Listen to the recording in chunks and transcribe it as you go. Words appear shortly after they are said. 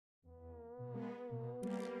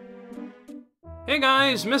Hey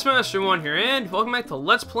guys, Mistmaster1 here, and welcome back to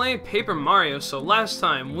Let's Play Paper Mario. So last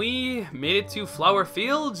time we made it to Flower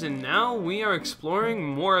Fields, and now we are exploring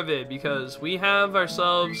more of it because we have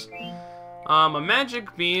ourselves a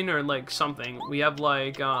magic bean or like something. We have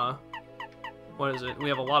like what is it? We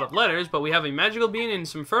have a lot of letters, but we have a magical bean and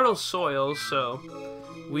some fertile soil. So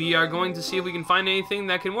we are going to see if we can find anything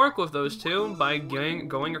that can work with those two by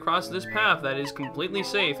going across this path that is completely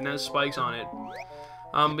safe and has spikes on it.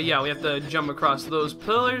 But yeah, we have to jump across those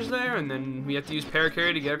pillars there, and then we have to use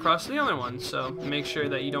Parakarry to get across the other one. So make sure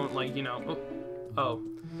that you don't, like, you know... Oh.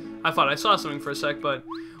 I thought I saw something for a sec, but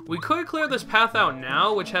we could clear this path out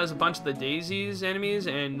now, which has a bunch of the Daisies enemies,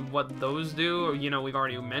 and what those do, you know, we've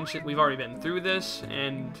already been through this,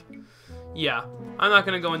 and... yeah, I'm not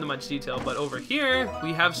going to go into much detail, but over here,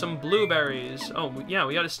 we have some blueberries. Oh, yeah,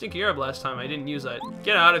 we got a stinky herb last time. I didn't use that.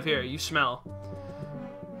 Get out of here, you smell.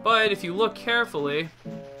 But if you look carefully,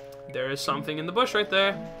 there is something in the bush right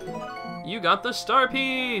there. You got the star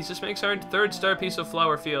piece! This makes our third star piece of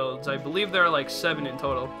Flower Fields. I believe there are like 7 in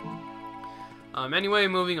total. Anyway,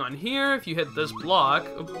 moving on here, if you hit this block...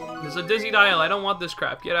 Oh, there's a dizzy dial. I don't want this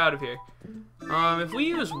crap. Get out of here. If we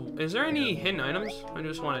use... Is there any hidden items? I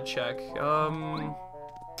just want to check.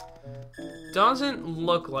 Doesn't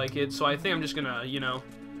look like it, so I think I'm just gonna, you know,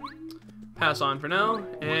 pass on for now.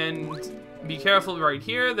 And... be careful right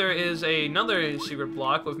here, there is another secret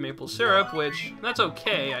block with maple syrup, which, that's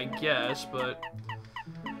okay, I guess, but...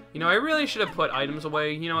 you know, I really should have put items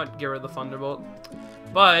away. You know what, get rid of the Thunderbolt.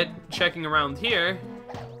 But, checking around here,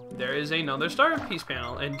 there is another star piece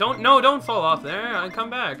panel. And don't fall off there, come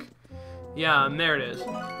back. Yeah, and there it is.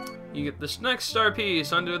 You get this next star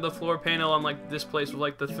piece under the floor panel on, like, this place with,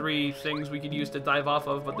 like, the 3 things we could use to dive off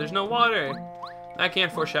of, but there's no water. That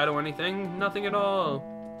can't foreshadow anything, nothing at all.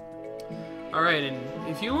 Alright, and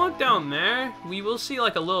if you look down there, we will see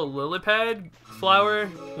like a little lily pad flower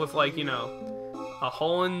with, like, you know, a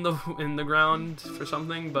hole in the ground for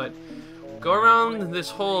something, but go around this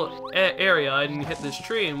whole area and hit this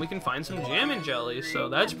tree and we can find some jam and jelly, so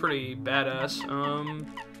that's pretty badass.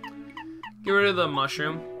 Get rid of the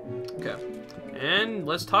mushroom. Okay. And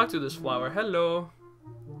let's talk to this flower. Hello.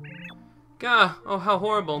 Gah, oh how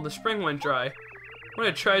horrible, the spring went dry. What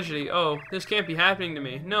a tragedy. Oh, this can't be happening to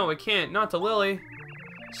me. No, it can't. Not to Lily.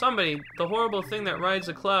 Somebody, the horrible thing that rides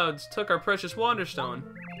the clouds, took our precious water stone.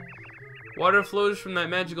 Water flows from that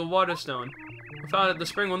magical water stone. Without it, the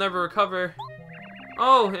spring will never recover.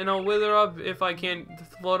 Oh, and I'll wither up if I can't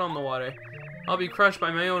float on the water. I'll be crushed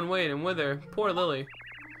by my own weight and wither. Poor Lily.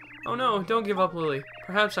 Oh no, don't give up, Lily.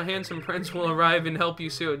 Perhaps a handsome prince will arrive and help you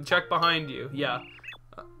soon. Check behind you. Yeah.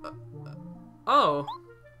 Oh.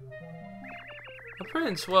 A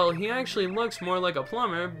prince? Well, he actually looks more like a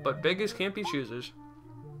plumber, but beggars can't be choosers.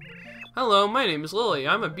 Hello, my name is Lily.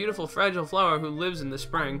 I'm a beautiful, fragile flower who lives in the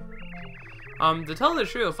spring. To tell the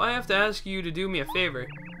truth, I have to ask you to do me a favor.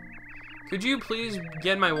 Could you please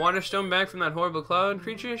get my water stone back from that horrible cloud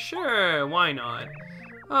creature? Sure, why not?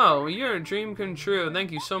 Oh, you're a dream come true.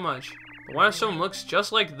 Thank you so much. The water stone looks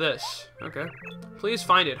just like this. Okay. Please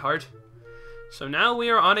find it, heart. So now we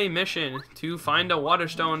are on a mission to find a water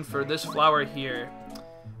stone for this flower here.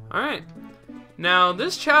 Alright. Now,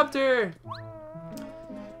 this chapter,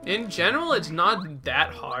 in general, it's not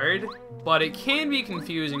that hard, but it can be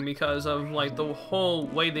confusing because of, like, the whole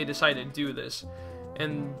way they decided to do this.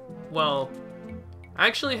 And, well,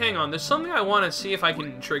 actually, hang on. There's something I want to see if I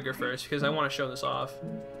can trigger first, because I want to show this off.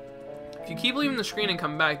 If you keep leaving the screen and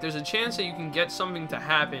come back, there's a chance that you can get something to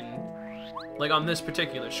happen, like, on this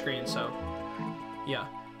particular screen, so... yeah,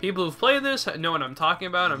 people who've played this know what I'm talking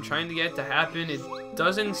about. I'm trying to get it to happen. It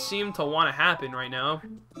doesn't seem to want to happen right now.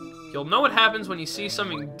 You'll know what happens when you see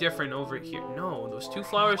something different over here. No, those 2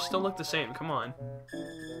 flowers still look the same. Come on.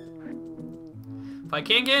 If I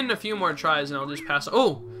can't get in a few more tries, then I'll just pass.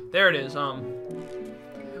 Oh, there it is.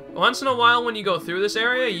 Once in a while when you go through this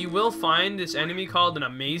area, you will find this enemy called an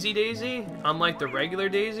Amazy Daisy, unlike the regular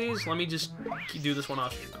daisies. Let me just do this one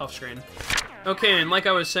off screen. Okay, and like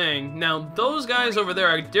I was saying, now those guys over there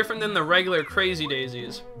are different than the regular crazy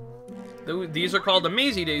daisies. These are called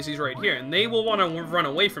Amazy Daisies right here, and they will want to run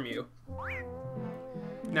away from you.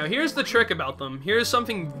 Now here's the trick about them. Here's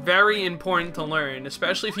something very important to learn,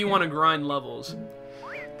 especially if you want to grind levels.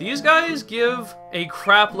 These guys give a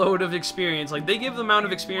crap load of experience. Like, they give the amount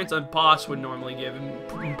of experience a boss would normally give,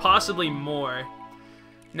 and possibly more.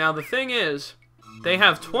 Now the thing is, they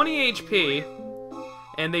have 20 HP,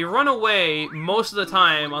 and they run away most of the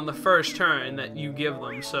time on the first turn that you give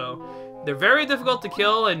them, so they're very difficult to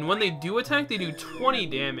kill, and when they do attack, they do 20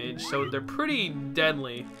 damage, so they're pretty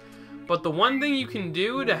deadly. But the one thing you can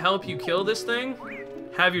do to help you kill this thing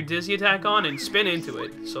have your Dizzy attack on and spin into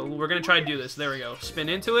it. So we're going to try to do this. There we go. Spin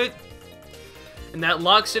into it. And that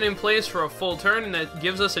locks it in place for a full turn, and that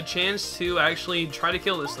gives us a chance to actually try to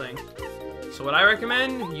kill this thing. So what I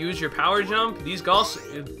recommend, use your power jump. These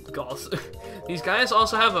these guys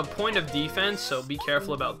also have a point of defense, so be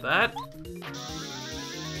careful about that.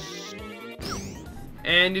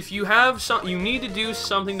 And if you have you need to do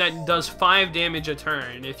something that does 5 damage a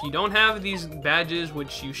turn. If you don't have these badges,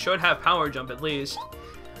 which you should have power jump at least,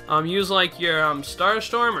 use like your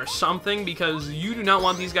Starstorm or something, because you do not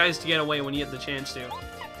want these guys to get away when you get the chance to.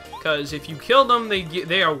 Because if you kill them,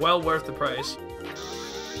 they are well worth the price.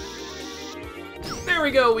 There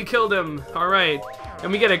we go, we killed him. Alright,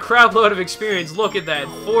 and we get a crap load of experience. Look at that,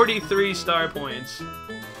 43 star points.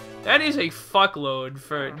 That is a fuckload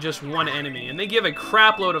for just one enemy, and they give a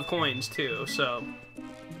crap load of coins too, so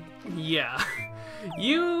yeah.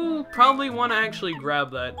 You probably want to actually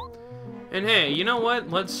grab that. And hey, you know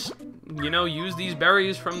what? Let's, use these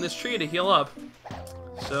berries from this tree to heal up.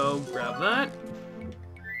 So, grab that.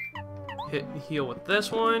 Heal with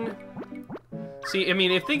this one. See, I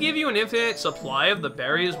mean, if they give you an infinite supply of the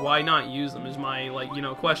berries, why not use them is my,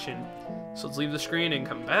 question. So let's leave the screen and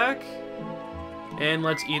come back. And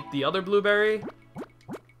let's eat the other blueberry.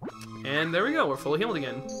 And there we go, we're fully healed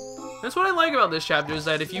again. That's what I like about this chapter, is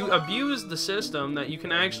that if you abuse the system, that you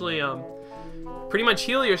can actually, pretty much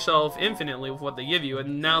heal yourself infinitely with what they give you.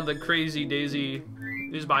 And now the Crazy Daisy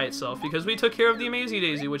is by itself, because we took care of the Amazing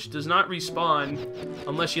Daisy, which does not respawn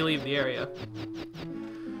unless you leave the area.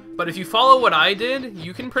 But if you follow what I did,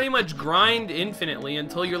 you can pretty much grind infinitely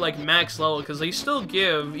until you're like max level, because they still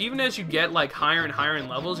give, even as you get like higher and higher in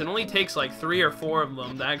levels, it only takes like 3 or 4 of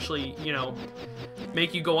them to actually,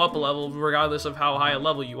 make you go up a level regardless of how high a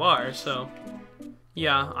level you are. So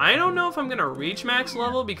yeah, I don't know if I'm gonna reach max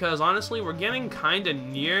level, because honestly we're getting kind of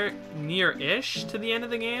near-ish to the end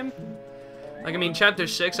of the game. Like, I mean, chapter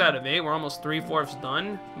 6 out of 8, we're almost 3/4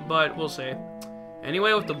 done, but we'll see.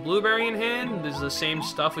 Anyway, with the blueberry in hand, there's the same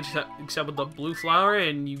stuff except with the blue flower,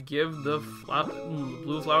 and you give the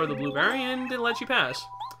blue flower the blueberry and it lets you pass.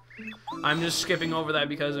 I'm just skipping over that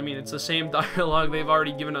because, I mean, it's the same dialogue they've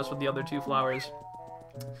already given us with the other 2 flowers.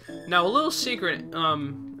 Now, a little secret,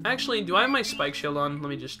 actually, do I have my spike shield on? Let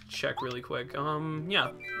me just check really quick.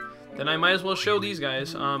 Yeah. Then I might as well show these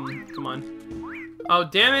guys. Come on. Oh,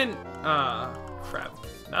 damn it. Crap.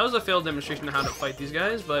 That was a failed demonstration of how to fight these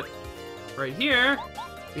guys, but right here,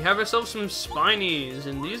 we have ourselves some Spinies,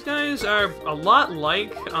 and these guys are a lot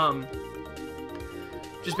like,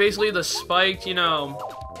 just basically the spiked,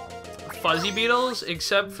 Fuzzy Beetles,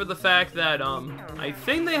 except for the fact that, I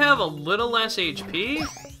think they have a little less HP,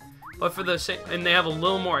 but and they have a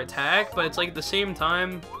little more attack, but it's like at the same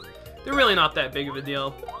time, they're really not that big of a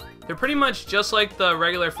deal. They're pretty much just like the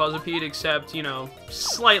regular Fuzzipede, except,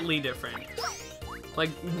 slightly different. Like,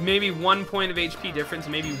 maybe 1 point of HP difference,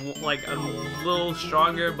 maybe, like, a little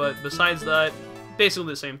stronger, but besides that, basically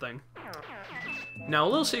the same thing. Now, a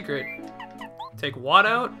little secret. Take Watt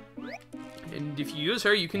out, and if you use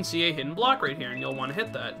her, you can see a hidden block right here, and you'll want to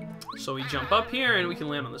hit that. So we jump up here, and we can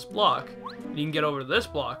land on this block. And you can get over to this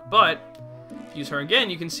block, but if you use her again,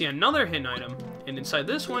 you can see another hidden item. And inside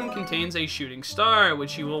this one contains a shooting star,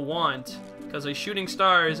 which you will want, because a shooting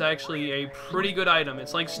star is actually a pretty good item.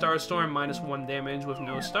 It's like Starstorm -1 damage with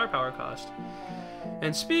no star power cost.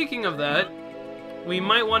 And speaking of that, we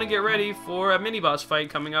might want to get ready for a mini-boss fight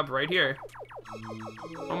coming up right here.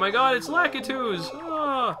 Oh my god, it's Lakitus!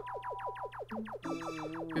 Ah!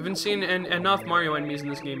 We haven't seen enough Mario enemies in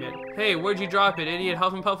this game yet. Hey, where'd you drop it? Idiot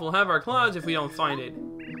Huff and Puff will have our clouds if we don't find it.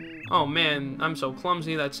 Oh man, I'm so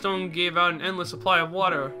clumsy. That stone gave out an endless supply of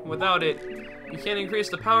water. Without it, you can't increase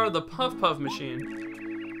the power of the Puff Puff machine.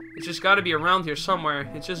 It's just gotta be around here somewhere.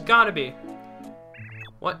 It's just gotta be.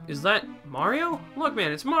 What? Is that Mario? Look,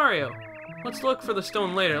 man, it's Mario. Let's look for the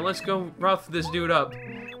stone later. Let's go rough this dude up.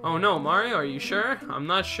 Oh no, Mario, are you sure? I'm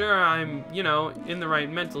not sure I'm, in the right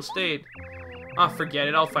mental state. Ah, forget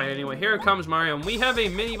it. I'll fight anyway. Here comes Mario, and we have a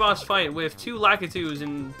mini-boss fight with 2 Lakitus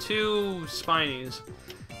and 2 Spinies.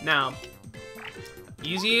 Now,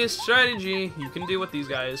 easiest strategy you can do with these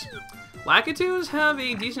guys. Lakitus have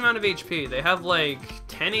a decent amount of HP. They have like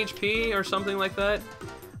 10 HP or something like that.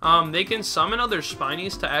 They can summon other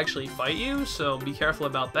Spinies to actually fight you, so be careful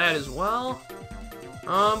about that as well.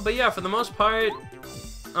 But yeah, for the most part,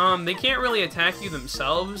 they can't really attack you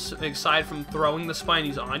themselves, aside from throwing the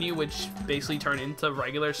Spinies on you, which basically turn into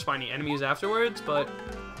regular Spiny enemies afterwards, but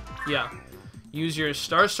yeah. Use your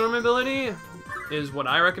Starstorm ability is what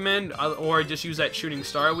I recommend, or just use that shooting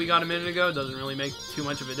star we got a minute ago. It doesn't really make too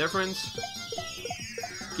much of a difference.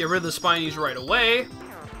 Get rid of the Spinies right away,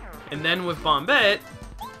 and then with Bombette,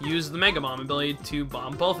 use the Mega Bomb ability to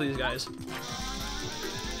bomb both of these guys.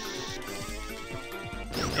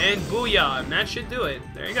 And booyah, and that should do it.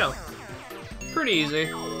 There you go. Pretty easy.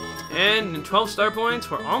 And 12 star points,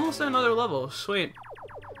 we're almost at another level. Sweet.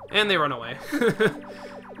 And they run away.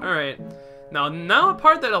 Alright. Now a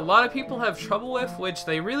part that a lot of people have trouble with, which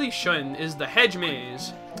they really shouldn't, is the hedge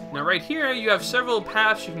maze. Now right here, you have several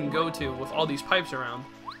paths you can go to with all these pipes around.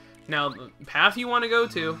 Now, the path you want to go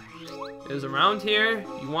to is around here.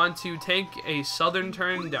 You want to take a southern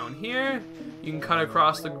turn down here. You can cut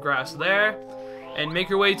across the grass there, and make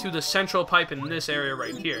your way to the central pipe in this area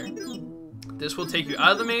right here. This will take you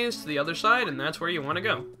out of the maze to the other side, and that's where you want to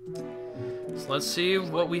go. So let's see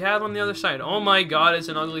what we have on the other side. Oh my god, it's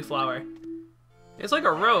an ugly flower. It's like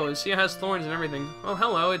a rose. See, it has thorns and everything. Oh,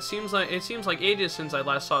 hello. It seems like ages since I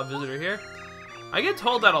last saw a visitor here. I get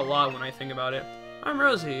told that a lot when I think about it. I'm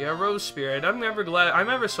Rosie, a rose spirit. I'm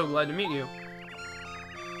ever so glad to meet you.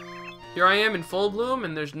 Here I am in full bloom,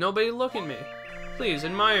 and there's nobody to look at me. Please,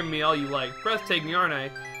 admire me all you like. Breathtaking, aren't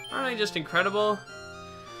I? Aren't I just incredible?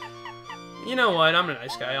 You know what? I'm a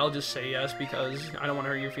nice guy. I'll just say yes because I don't want to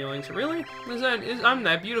hurt your feelings. Really? I'm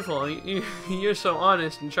that beautiful. You're so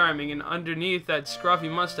honest and charming, and underneath that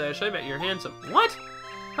scruffy mustache, I bet you're handsome. What?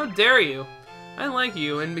 How dare you? I like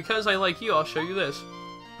you, and because I like you, I'll show you this.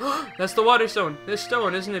 That's the water stone. This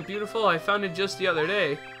stone, isn't it beautiful? I found it just the other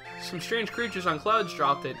day. Some strange creatures on clouds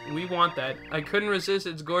dropped it. We want that. I couldn't resist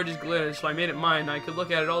its gorgeous glitter, so I made it mine. I could look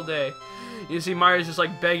at it all day. You see, Maya's just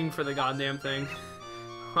like begging for the goddamn thing.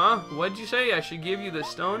 Huh? What'd you say? I should give you the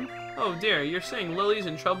stone? Oh dear, you're saying Lily's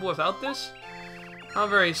in trouble without this? How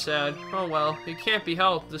very sad. Oh well, it can't be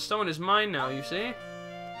helped. The stone is mine now, you see?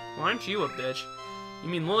 Well, aren't you a bitch? You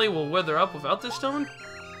mean Lily will wither up without this stone?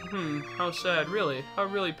 How sad, really. How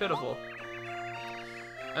really pitiful.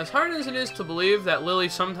 As hard as it is to believe that Lily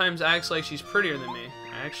sometimes acts like she's prettier than me,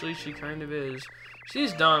 actually she kind of is.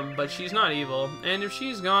 She's dumb, but she's not evil, and if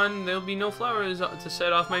she's gone, there'll be no flowers to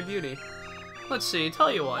set off my beauty. Let's see,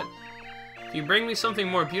 tell you what. If you bring me something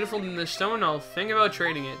more beautiful than this stone, I'll think about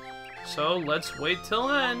trading it. So, let's wait till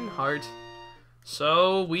then, heart.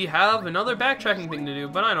 So, we have another backtracking thing to do,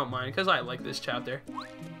 but I don't mind, because I like this chapter.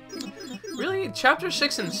 Really, Chapter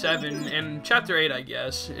 6 and 7, and Chapter 8, I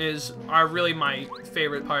guess, are really my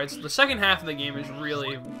favorite parts. The second half of the game is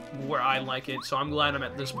really where I like it, so I'm glad I'm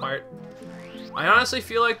at this part. I honestly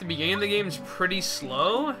feel like the beginning of the game is pretty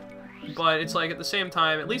slow, but it's like, at the same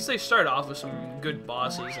time, at least they start off with some good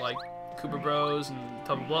bosses, like Koopa Bros, and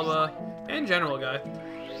Tubba Blubba, and General Guy.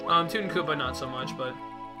 Toon Koopa, not so much, but,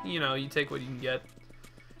 you know, you take what you can get.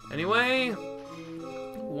 Anyway,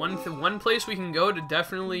 one place we can go to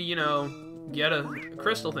definitely, you know, get a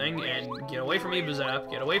crystal thing, and get away from me, Bazap.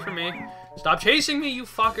 Get away from me. Stop chasing me, you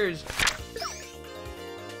fuckers!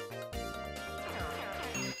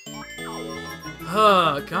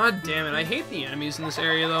 God damn it, I hate the enemies in this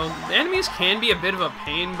area, though. The enemies can be a bit of a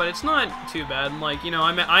pain, but it's not too bad. Like, you know,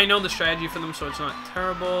 I know the strategy for them, so it's not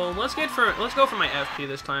terrible. Let's go for my FP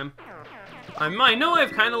this time. I know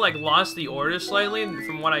I've kind of, like, lost the order slightly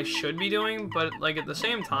from what I should be doing, but, like, at the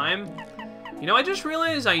same time, you know, I just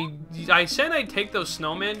realized I said I'd take those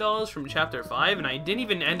snowman dolls from Chapter 5, and I didn't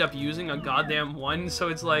even end up using a goddamn one, so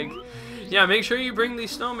it's like, yeah, make sure you bring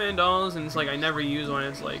these snowman dolls, and it's like, I never use one.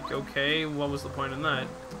 It's like, okay, what was the point in that?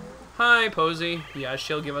 Hi, Posy. Yeah,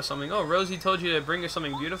 she'll give us something. Oh, Rosie told you to bring her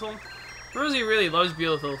something beautiful? Rosie really loves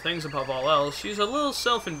beautiful things above all else. She's a little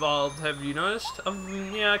self-involved, have you noticed?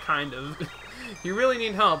 Yeah, kind of. You really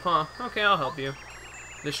need help, huh? Okay, I'll help you.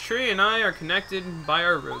 This tree and I are connected by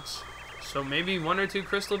our roots. So maybe 1 or 2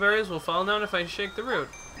 crystal berries will fall down if I shake the root.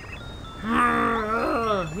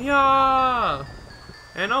 Yeah!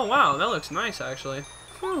 And oh wow, that looks nice actually.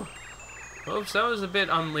 Whew. Oops, that was a bit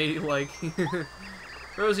unladylike.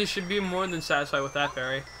 Rosie should be more than satisfied with that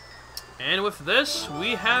berry. And with this,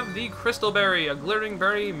 we have the crystal berry, a glittering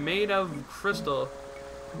berry made of crystal.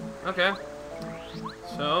 Okay.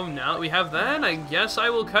 So now that we have that, I guess I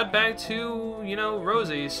will cut back to, you know,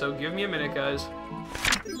 Rosie. So give me a minute, guys.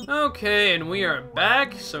 Okay, and we are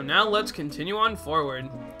back. So now let's continue on forward.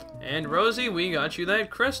 And Rosie, we got you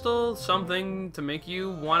that crystal, something to make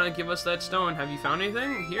you want to give us that stone. Have you found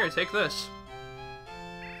anything? Here, take this.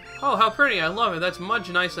 Oh, how pretty, I love it. That's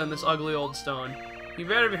much nicer than this ugly old stone. You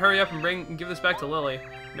better hurry up and give this back to Lily.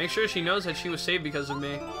 Make sure she knows that she was saved because of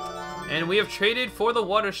me. And we have traded for the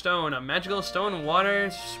water stone. A magical stone,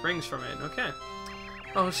 water springs from it. Okay.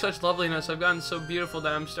 Oh, such loveliness. I've gotten so beautiful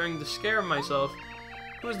that I'm starting to scare myself.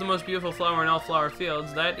 Who is the most beautiful flower in all flower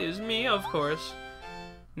fields? That is me, of course.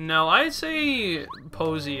 No, I'd say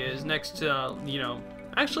Posy is next to, you know,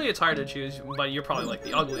 Actually, it's hard to choose, but you're probably like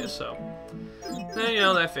the ugliest, so you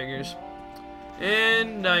know, that figures.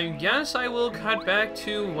 And I guess I will cut back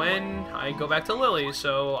to when I go back to Lily,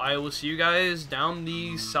 so I will see you guys down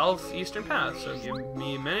the southeastern path. So give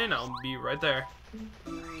me a minute, I'll be right there.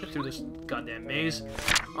 Get through this goddamn maze.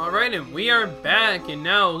 Alright, and we are back, and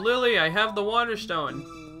now, Lily, I have the water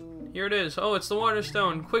stone. Here it is. Oh, it's the water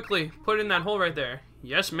stone. Quickly, put it in that hole right there.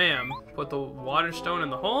 Yes, ma'am. Put the water stone in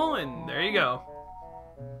the hole, and there you go.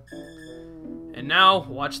 And now,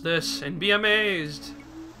 watch this, and be amazed.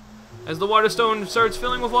 As the water stone starts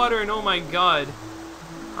filling with water, and oh my god,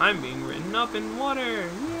 I'm being written up in water.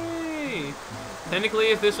 Yay! Technically,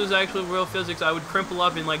 if this was actually real physics, I would crimple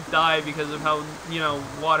up and like die because of how, you know,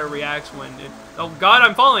 water reacts when it... Oh god,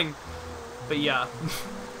 I'm falling! But yeah.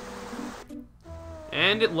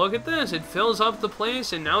 And look at this, it fills up the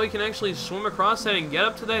place, and now we can actually swim across that and get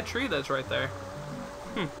up to that tree that's right there.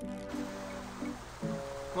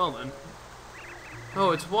 Well then.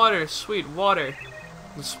 Oh, it's water, sweet water.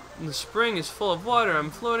 The spring is full of water.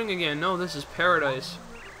 I'm floating again. No, this is paradise.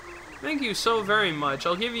 Thank you so very much.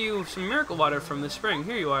 I'll give you some miracle water from the spring.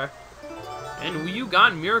 Here you are. And you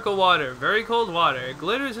got miracle water. Very cold water. It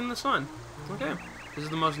glitters in the sun. Okay. This is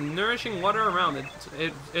the most nourishing water around.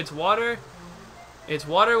 It's water. It's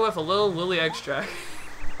water with a little lily extract.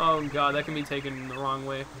 Oh god, that can be taken the wrong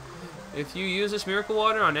way. If you use this miracle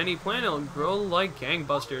water on any plant, it'll grow like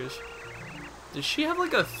gangbusters. Does she have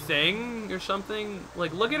like a thing or something?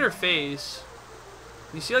 Like, look at her face.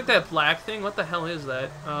 You see like that black thing? What the hell is that?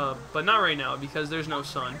 But not right now because there's no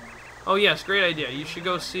sun. Oh yes, great idea. You should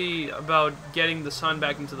go see about getting the sun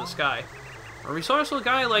back into the sky. A resourceful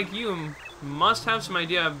guy like you must have some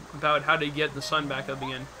idea about how to get the sun back up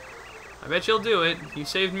again. I bet you'll do it. You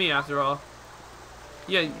saved me after all.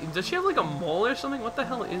 Yeah, does she have like a mole or something? What the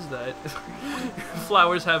hell is that?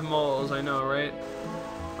 Flowers have moles, I know, right?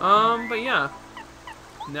 But yeah.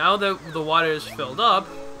 Now that the water is filled up,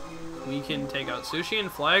 we can take out Sushi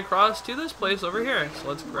and fly across to this place over here. So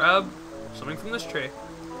let's grab something from this tree.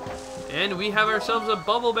 And we have ourselves a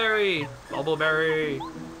Bubbleberry! Bubbleberry!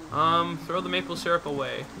 Throw the maple syrup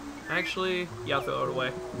away. Actually, yeah, throw it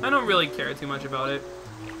away. I don't really care too much about it.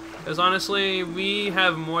 Because honestly, we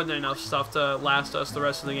have more than enough stuff to last us the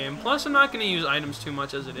rest of the game. Plus, I'm not going to use items too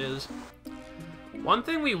much as it is. One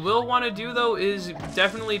thing we will want to do, though, is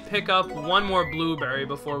definitely pick up one more blueberry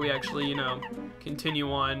before we actually, you know,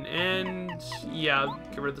 continue on. And, yeah,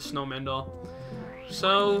 get rid of the snowman doll.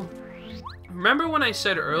 So, remember when I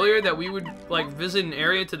said earlier that we would, like, visit an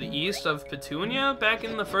area to the east of Petunia back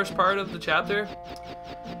in the first part of the chapter?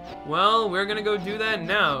 Well, we're going to go do that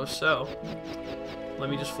now, so... Let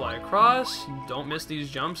me just fly across. Don't miss these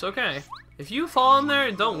jumps. Okay. If you fall in there,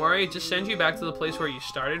 don't worry. It just sends you back to the place where you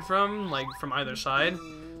started from, like, from either side.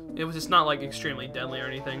 It's not, like, extremely deadly or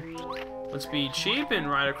anything. Let's be cheap and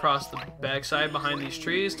ride across the backside behind these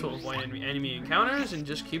trees to avoid enemy encounters and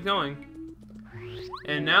just keep going.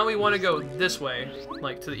 And now we want to go this way,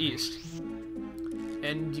 like, to the east.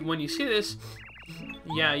 And when you see this,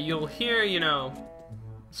 yeah, you'll hear, you know,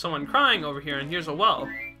 someone crying over here, and here's a well.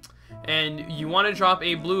 And you want to drop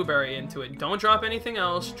a blueberry into it. Don't drop anything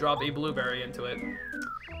else, drop a blueberry into it. And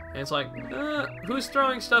it's like, who's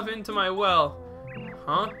throwing stuff into my well?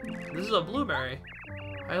 Huh? This is a blueberry.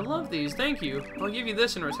 I love these, thank you. I'll give you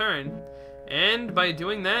this in return. And by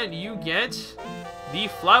doing that, you get the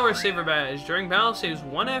Flower Saver badge. During battle, saves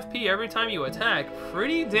 1 FP every time you attack.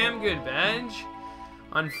 Pretty damn good badge.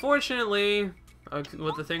 Unfortunately,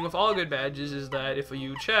 what the thing with all good badges is that if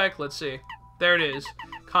you check, let's see. There it is.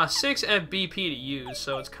 Costs 6 FBP to use,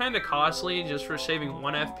 so it's kind of costly just for saving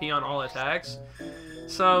 1 FP on all attacks.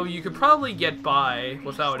 So you could probably get by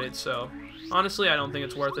without it, so honestly I don't think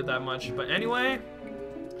it's worth it that much. But anyway,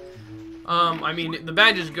 I mean, the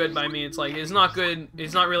badge is good, but I mean, it's like, it's not good,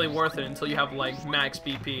 it's not really worth it until you have like max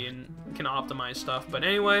BP and can optimize stuff. But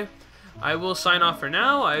anyway, I will sign off for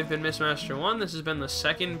now. I've been MrMaster1. This has been the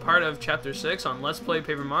second part of Chapter 6 on Let's Play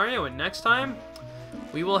Paper Mario, and next time,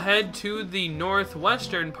 we will head to the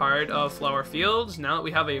northwestern part of Flower Fields. Now that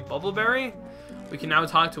we have a Bubbleberry, we can now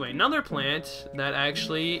talk to another plant that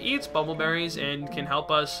actually eats Bubbleberries and can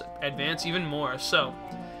help us advance even more. So,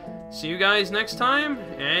 see you guys next time,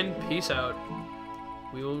 and peace out.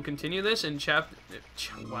 We will continue this in chapter...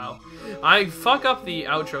 Wow. I fuck up the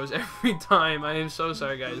outros every time. I am so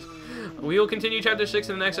sorry, guys. We will continue Chapter 6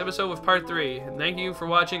 in the next episode with Part 3. Thank you for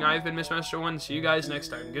watching. I've been MrMaster1. See you guys next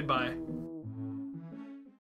time. Goodbye.